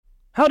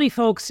Howdy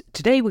folks,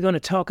 today we're going to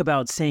talk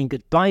about saying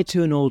goodbye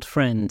to an old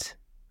friend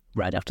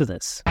right after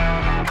this.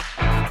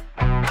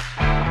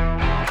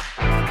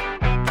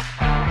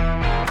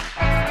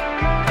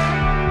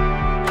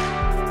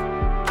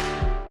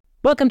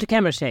 Welcome to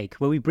Camera Shake,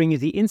 where we bring you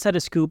the insider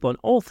scoop on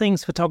all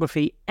things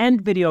photography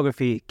and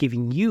videography,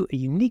 giving you a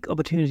unique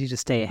opportunity to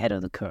stay ahead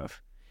of the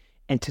curve.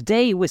 And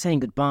today we're saying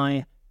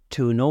goodbye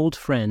to an old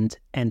friend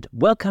and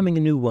welcoming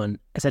a new one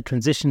as I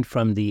transition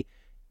from the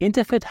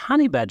Interfit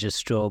Honey Badger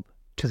strobe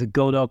to the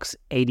Godox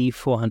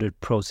AD400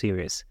 Pro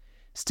Series.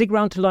 Stick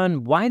around to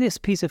learn why this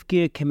piece of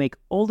gear can make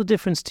all the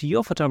difference to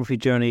your photography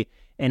journey,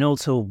 and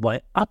also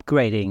why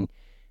upgrading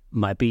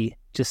might be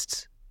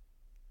just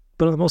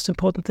one of the most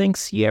important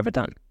things you ever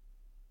done.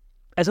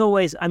 As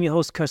always, I'm your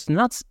host, Kirsten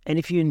Nutz, and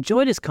if you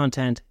enjoy this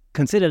content,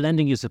 consider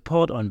lending your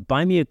support on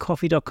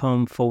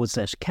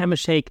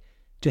buymeacoffee.com/camerashake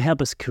to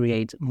help us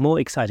create more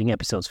exciting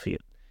episodes for you.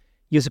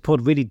 Your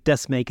support really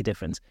does make a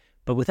difference.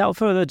 But without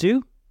further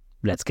ado,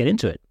 let's get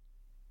into it.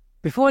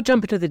 Before I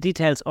jump into the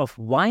details of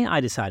why I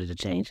decided to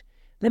change,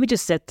 let me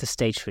just set the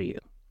stage for you.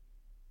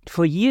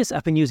 For years,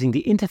 I've been using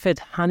the Interfit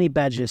Honey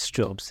Badger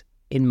strobes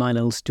in my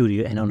little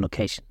studio and on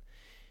location.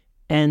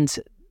 And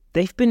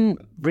they've been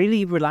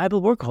really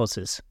reliable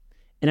workhorses.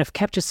 And I've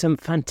captured some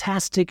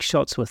fantastic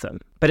shots with them.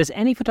 But as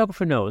any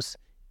photographer knows,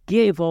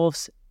 gear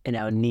evolves and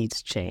our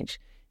needs change.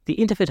 The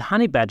Interfit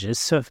Honey Badgers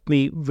served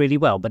me really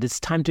well, but it's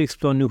time to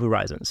explore new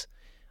horizons.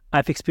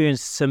 I've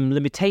experienced some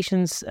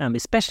limitations,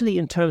 especially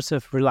in terms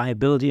of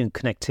reliability and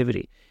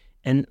connectivity.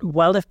 And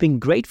while they've been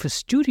great for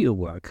studio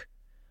work,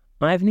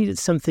 I've needed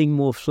something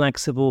more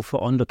flexible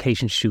for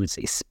on-location shoots,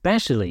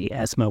 especially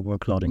as my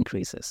workload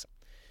increases.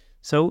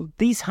 So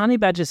these Honey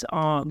Badgers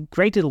are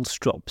great little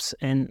strobes.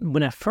 And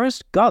when I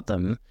first got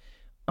them,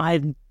 I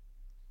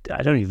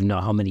don't even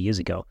know how many years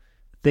ago,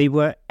 they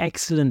were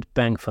excellent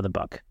bang for the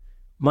buck.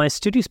 My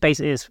studio space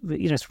is,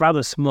 it's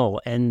rather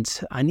small,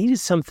 and I needed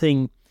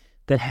something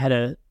that had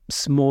a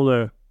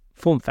smaller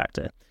form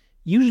factor.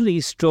 Usually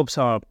strobes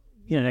are,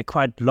 they're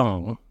quite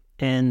long,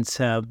 and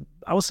I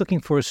was looking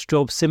for a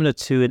strobe similar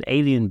to an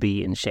Alien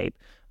Bee in shape,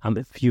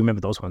 if you remember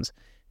those ones.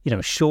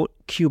 Short,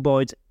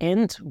 cuboid,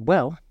 and,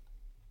 well,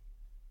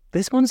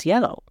 this one's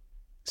yellow.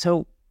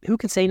 So who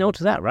can say no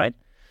to that, right?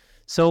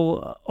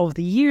 So over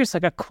the years, I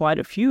got quite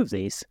a few of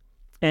these,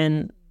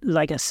 and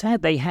like I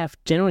said, they have,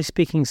 generally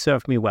speaking,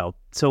 served me well.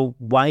 So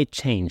why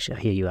change, I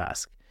hear you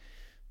ask?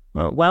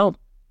 Well,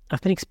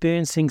 I've been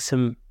experiencing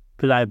some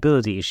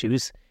reliability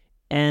issues,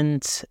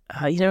 and,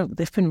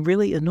 they've been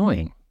really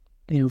annoying,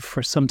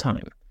 for some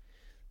time.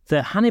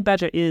 The Honey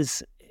Badger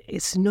it's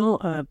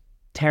not a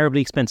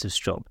terribly expensive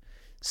strobe.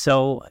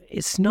 So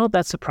it's not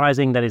that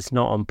surprising that it's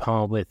not on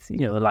par with,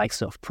 the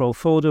likes of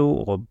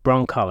Profoto or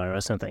Broncolor or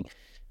something.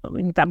 I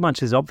mean, that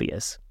much is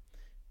obvious.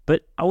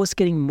 But I was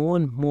getting more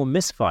and more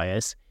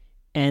misfires,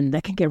 and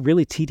that can get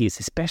really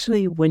tedious,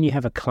 especially when you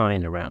have a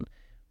client around.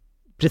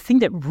 The thing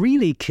that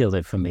really killed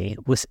it for me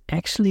was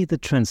actually the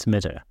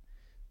transmitter.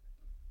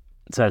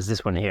 So it's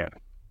this one here.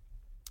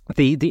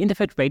 The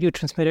Interfit radio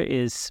transmitter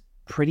is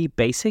pretty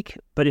basic,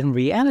 but in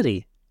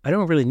reality, I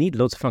don't really need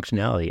loads of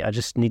functionality. I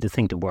just need the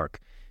thing to work.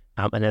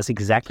 And that's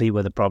exactly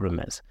where the problem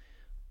is.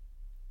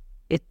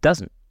 It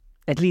doesn't,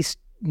 at least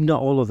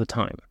not all of the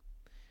time.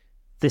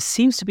 There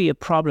seems to be a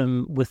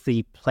problem with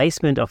the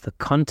placement of the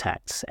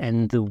contacts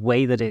and the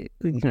way that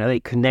they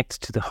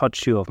connect to the hot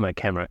shoe of my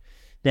camera.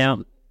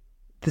 Now,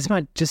 this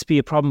might just be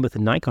a problem with the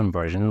Nikon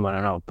version, I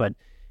don't know, but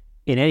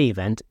in any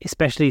event,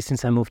 especially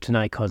since I moved to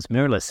Nikon's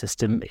mirrorless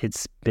system,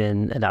 it's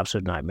been an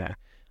absolute nightmare.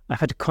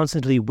 I've had to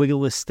constantly wiggle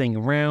this thing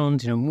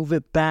around, move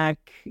it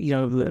back,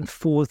 and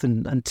forth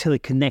until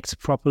it connects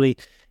properly.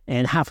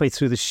 And halfway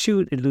through the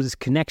shoot, it loses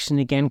connection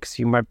again because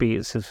you might be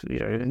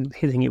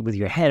hitting it with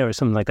your head or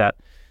something like that,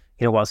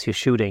 whilst you're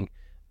shooting.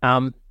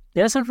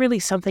 That's not really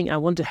something I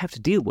want to have to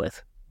deal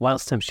with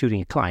whilst I'm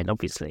shooting a client,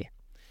 obviously.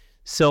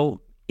 So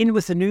in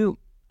with the new,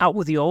 out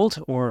with the old,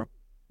 or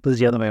was it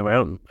the other way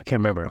around? I can't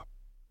remember.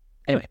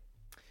 Anyway,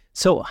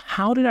 so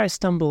how did I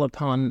stumble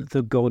upon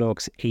the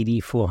Godox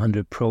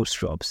AD400 Pro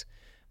strobes?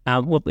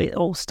 Well, it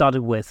all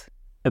started with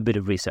a bit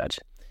of research.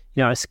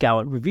 I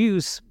scoured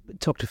reviews,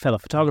 talked to fellow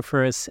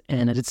photographers,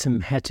 and I did some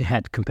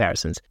head-to-head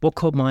comparisons. What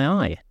caught my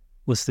eye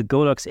was the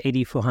Godox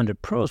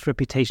AD400 Pro's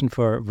reputation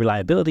for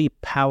reliability,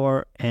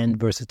 power, and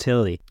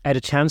versatility. I had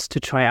a chance to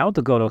try out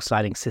the Godox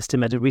lighting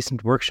system at a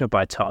recent workshop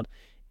I taught,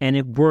 and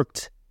it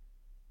worked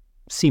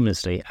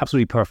seamlessly,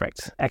 absolutely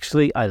perfect.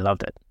 Actually, I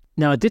loved it.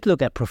 Now, I did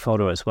look at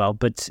Profoto as well,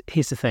 but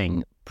here's the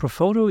thing.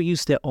 Profoto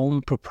used their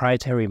own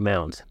proprietary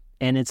mount,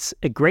 and it's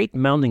a great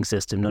mounting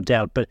system, no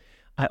doubt, but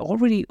I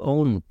already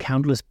own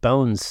countless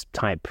bones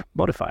type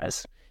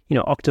modifiers.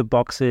 Octa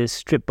boxes,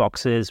 strip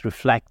boxes,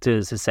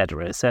 reflectors,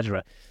 etc.,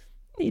 etc.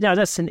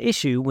 That's an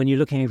issue when you're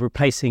looking at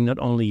replacing not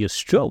only your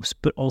strobes,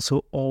 but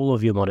also all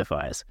of your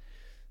modifiers.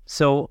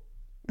 So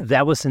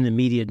that was an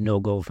immediate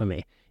no-go for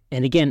me.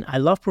 And again, I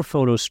love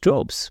Profoto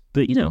strobes,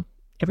 but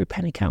every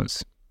penny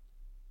counts.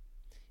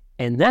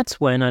 And that's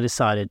when I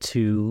decided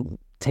to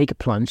take a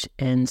plunge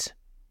and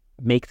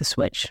make the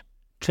switch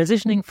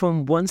Transitioning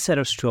from one set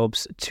of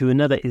strobes to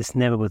another is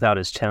never without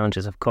its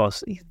challenges, of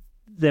course.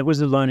 There was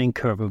a learning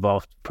curve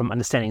involved, from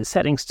understanding the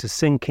settings to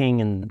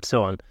syncing and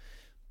so on.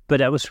 But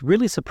I was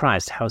really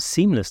surprised how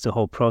seamless the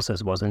whole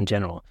process was in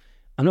general.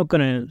 I'm not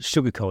going to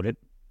sugarcoat it.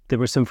 There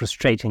were some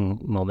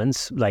frustrating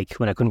moments, like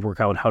when I couldn't work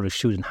out how to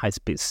shoot in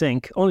high-speed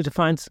sync, only to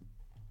find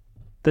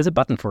there's a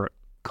button for it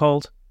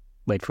called,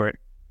 wait for it,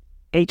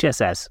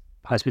 HSS,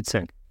 high-speed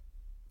sync.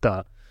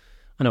 Duh.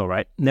 I know,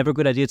 right? Never a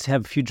good idea to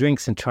have a few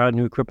drinks and try out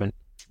new equipment,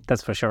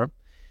 that's for sure.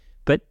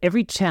 But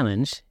every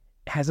challenge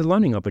has a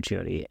learning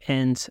opportunity,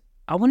 and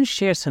I want to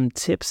share some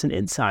tips and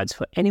insights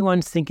for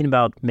anyone thinking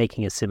about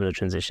making a similar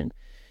transition.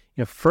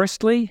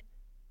 Firstly,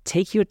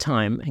 take your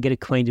time and get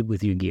acquainted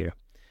with your gear.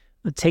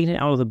 Taking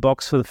it out of the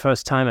box for the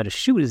first time at a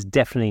shoot is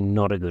definitely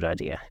not a good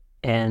idea.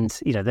 And,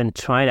 then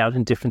try it out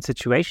in different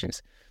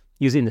situations.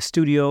 Use it in the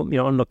studio,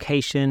 on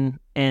location,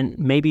 and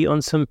maybe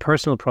on some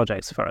personal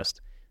projects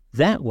first.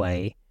 That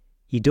way,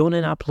 you don't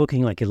end up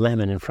looking like a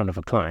lemon in front of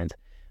a client.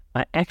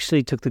 I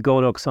actually took the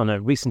Godox on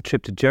a recent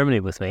trip to Germany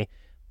with me,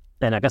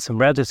 and I got some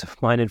relatives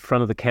of mine in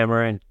front of the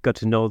camera and got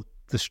to know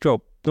the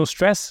strobe. No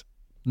stress,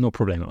 no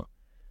problemo.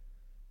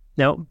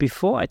 Now,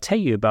 before I tell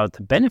you about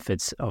the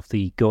benefits of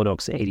the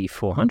Godox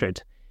AD400,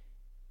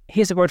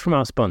 here's a word from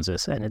our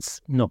sponsors, and it's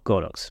not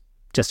Godox,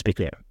 just to be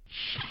clear.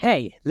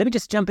 Hey, let me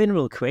just jump in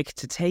real quick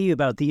to tell you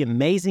about the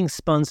amazing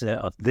sponsor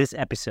of this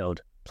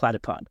episode,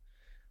 Platypod.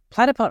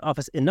 Platypod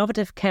offers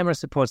innovative camera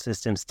support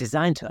systems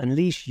designed to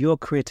unleash your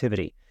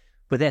creativity.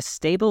 With their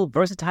stable,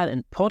 versatile,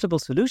 and portable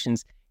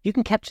solutions, you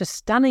can capture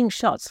stunning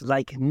shots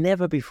like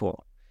never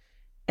before.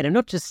 And I'm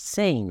not just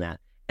saying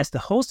that. As the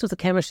host of the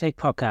Camera Shake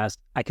podcast,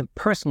 I can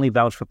personally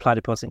vouch for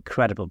Platypod's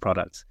incredible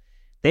products.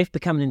 They've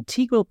become an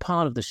integral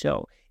part of the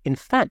show. In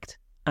fact,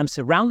 I'm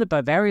surrounded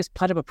by various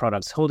Platypod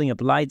products holding up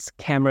lights,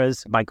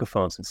 cameras,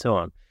 microphones, and so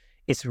on.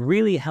 It's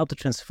really helped to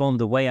transform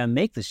the way I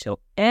make the show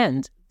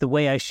and the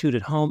way I shoot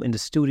at home, in the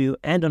studio,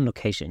 and on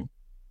location.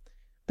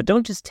 But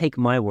don't just take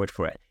my word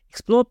for it.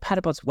 Explore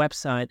Platypod's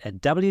website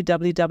at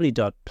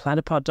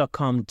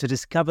www.platypod.com to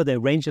discover their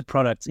range of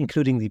products,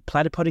 including the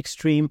Platypod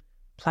Extreme,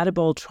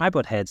 Platypod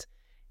tripod heads,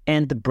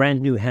 and the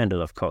brand new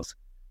handle, of course.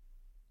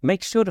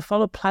 Make sure to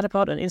follow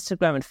Platypod on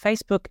Instagram and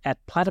Facebook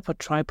at Platypod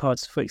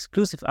Tripods for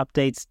exclusive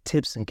updates,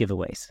 tips, and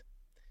giveaways.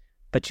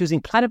 By choosing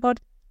Platypod,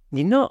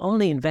 you're not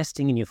only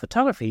investing in your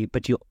photography,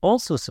 but you're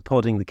also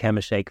supporting the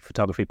Camera Shake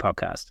Photography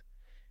Podcast.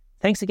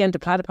 Thanks again to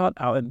Platypod,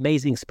 our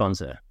amazing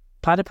sponsor.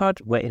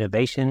 Platypod, where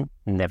innovation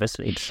never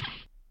sleeps.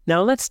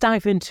 Now let's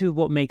dive into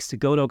what makes the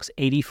Godox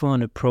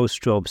AD400 Pro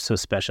strobes so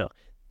special.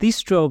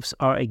 These strobes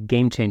are a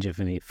game changer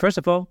for me. First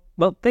of all,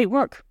 well, they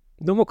work.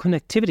 No more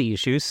connectivity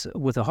issues.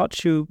 With a hot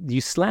shoe,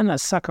 you slam that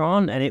sucker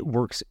on and it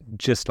works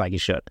just like it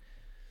should.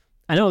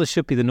 I know this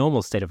should be the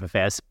normal state of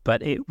affairs,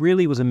 but it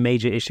really was a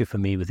major issue for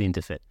me with the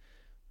Interfit.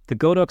 The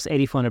Godox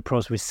AD400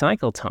 Pro's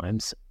recycle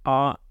times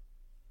are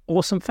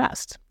awesome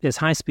fast. There's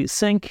high-speed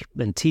sync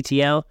and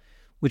TTL,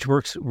 which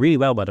works really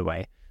well, by the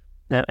way.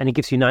 And it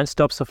gives you 9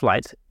 stops of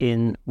light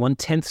in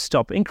 1/10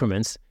 stop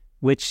increments,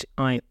 which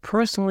I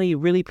personally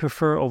really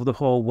prefer over the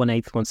whole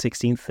 1/8,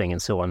 1/16 thing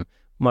and so on.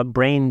 My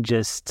brain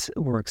just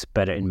works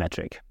better in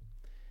metric.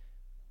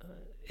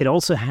 It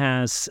also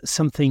has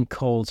something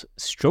called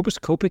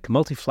stroboscopic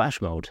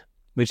multi-flash mode,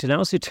 which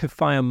allows you to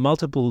fire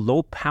multiple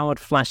low-powered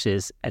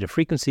flashes at a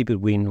frequency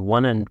between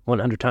 1 and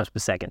 100 times per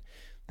second.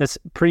 That's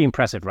pretty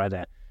impressive right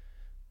there.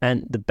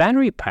 And the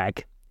battery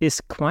pack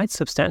is quite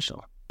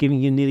substantial,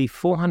 giving you nearly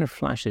 400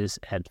 flashes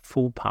at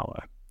full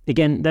power.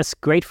 Again, that's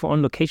great for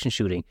on-location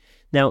shooting.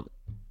 Now,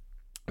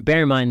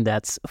 bear in mind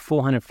that's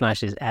 400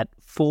 flashes at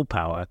full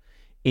power.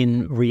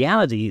 In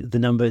reality, the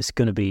number is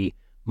going to be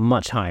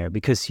much higher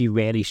because you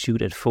rarely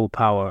shoot at full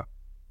power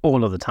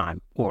all of the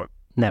time, or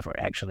never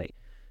actually.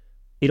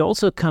 It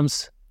also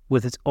comes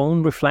with its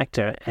own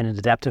reflector and an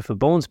adapter for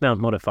bones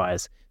mount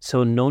modifiers,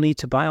 so no need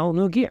to buy all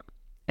new gear.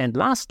 And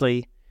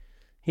lastly,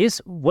 here's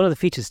one of the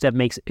features that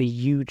makes a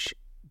huge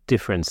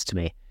difference to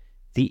me.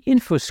 The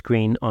info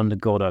screen on the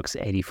Godox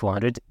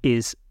AD400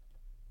 it's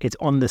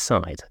on the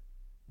side,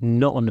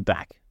 not on the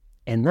back.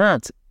 And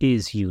that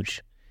is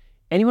huge.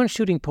 Anyone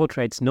shooting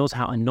portraits knows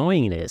how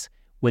annoying it is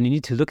when you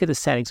need to look at the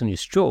settings on your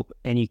strobe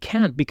and you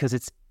can't because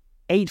it's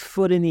 8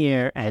 foot in the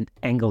air and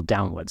angled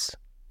downwards.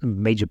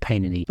 Major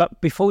pain in the...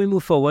 But before we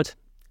move forward,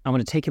 I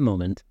want to take a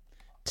moment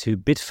to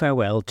bid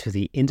farewell to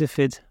the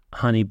Interfit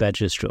Honey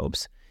Badger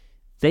strobes.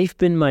 They've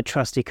been my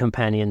trusty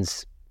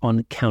companions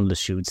on countless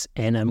shoots,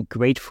 and I'm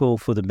grateful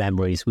for the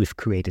memories we've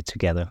created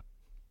together.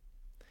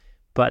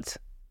 But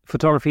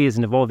photography is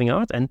an evolving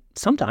art, and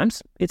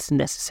sometimes it's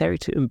necessary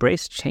to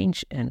embrace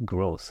change and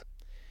growth.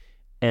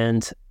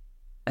 And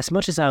as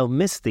much as I'll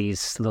miss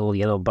these little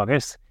yellow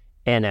buggers,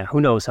 and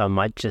who knows, I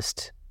might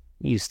just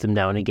use them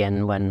now and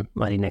again when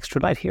I need an extra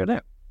light here or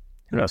there.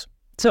 Who knows?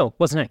 So,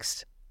 what's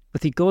next?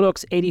 With the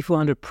Godox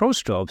AD400 Pro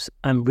strobes,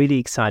 I'm really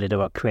excited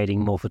about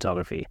creating more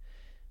photography.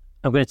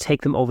 I'm going to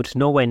take them over to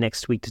Norway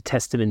next week to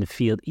test them in the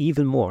field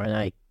even more, and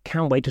I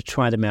can't wait to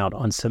try them out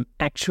on some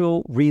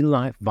actual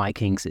real-life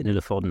Vikings in the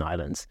Lofoten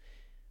Islands.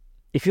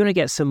 If you want to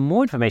get some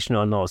more information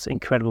on those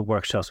incredible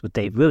workshops with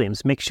Dave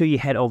Williams, make sure you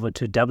head over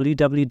to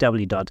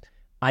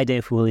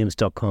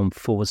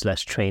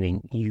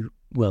www.idavewilliams.com/training. You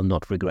will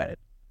not regret it.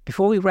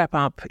 Before we wrap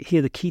up, here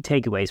are the key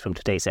takeaways from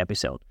today's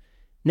episode.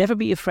 Never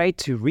be afraid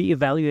to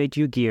reevaluate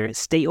your gear,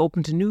 stay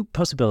open to new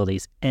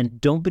possibilities,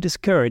 and don't be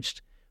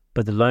discouraged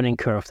by the learning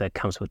curve that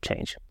comes with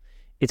change.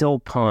 It's all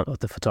part of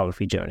the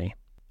photography journey.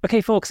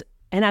 Okay, folks,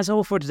 and that's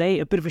all for today.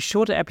 A bit of a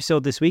shorter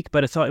episode this week,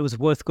 but I thought it was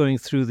worth going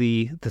through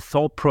the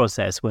thought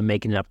process when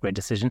making an upgrade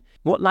decision.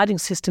 What lighting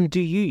system do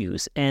you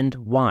use and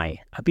why?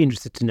 I'd be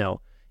interested to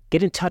know.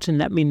 Get in touch and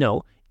let me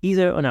know,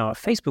 either on our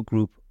Facebook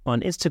group,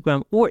 on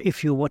Instagram, or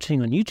if you're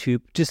watching on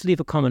YouTube, just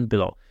leave a comment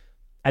below.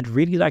 I'd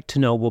really like to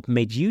know what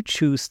made you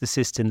choose the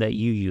system that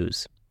you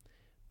use.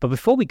 But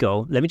before we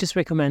go, let me just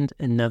recommend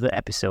another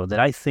episode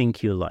that I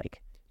think you'll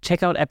like.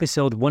 Check out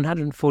episode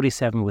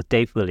 147 with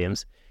Dave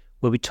Williams,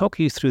 where we talk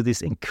you through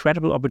this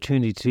incredible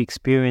opportunity to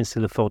experience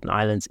the Lofoten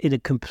Islands in a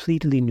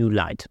completely new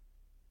light.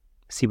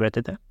 See what I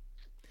did there?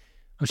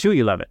 I'm sure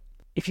you love it.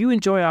 If you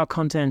enjoy our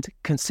content,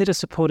 consider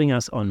supporting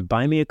us on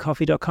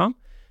buymeacoffee.com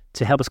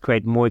to help us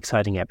create more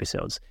exciting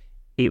episodes.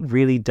 It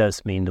really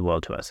does mean the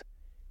world to us.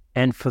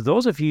 And for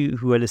those of you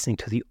who are listening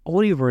to the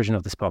audio version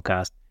of this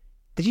podcast,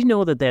 did you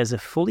know that there's a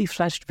fully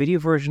fledged video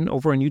version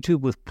over on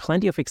YouTube with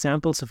plenty of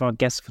examples of our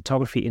guest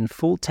photography in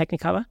full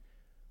Technicolor?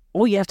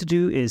 All you have to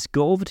do is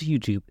go over to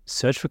YouTube,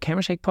 search for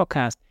Camera Shake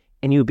Podcast,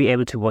 and you'll be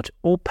able to watch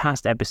all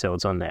past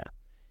episodes on there.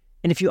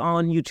 And if you are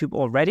on YouTube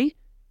already,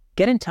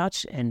 get in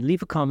touch and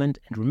leave a comment,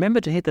 and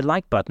remember to hit the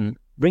like button,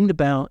 ring the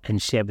bell,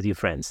 and share with your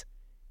friends.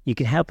 You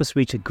can help us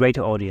reach a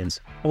greater audience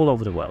all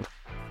over the world.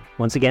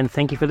 Once again,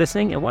 thank you for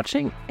listening and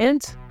watching,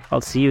 and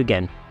I'll see you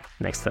again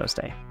next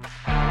Thursday.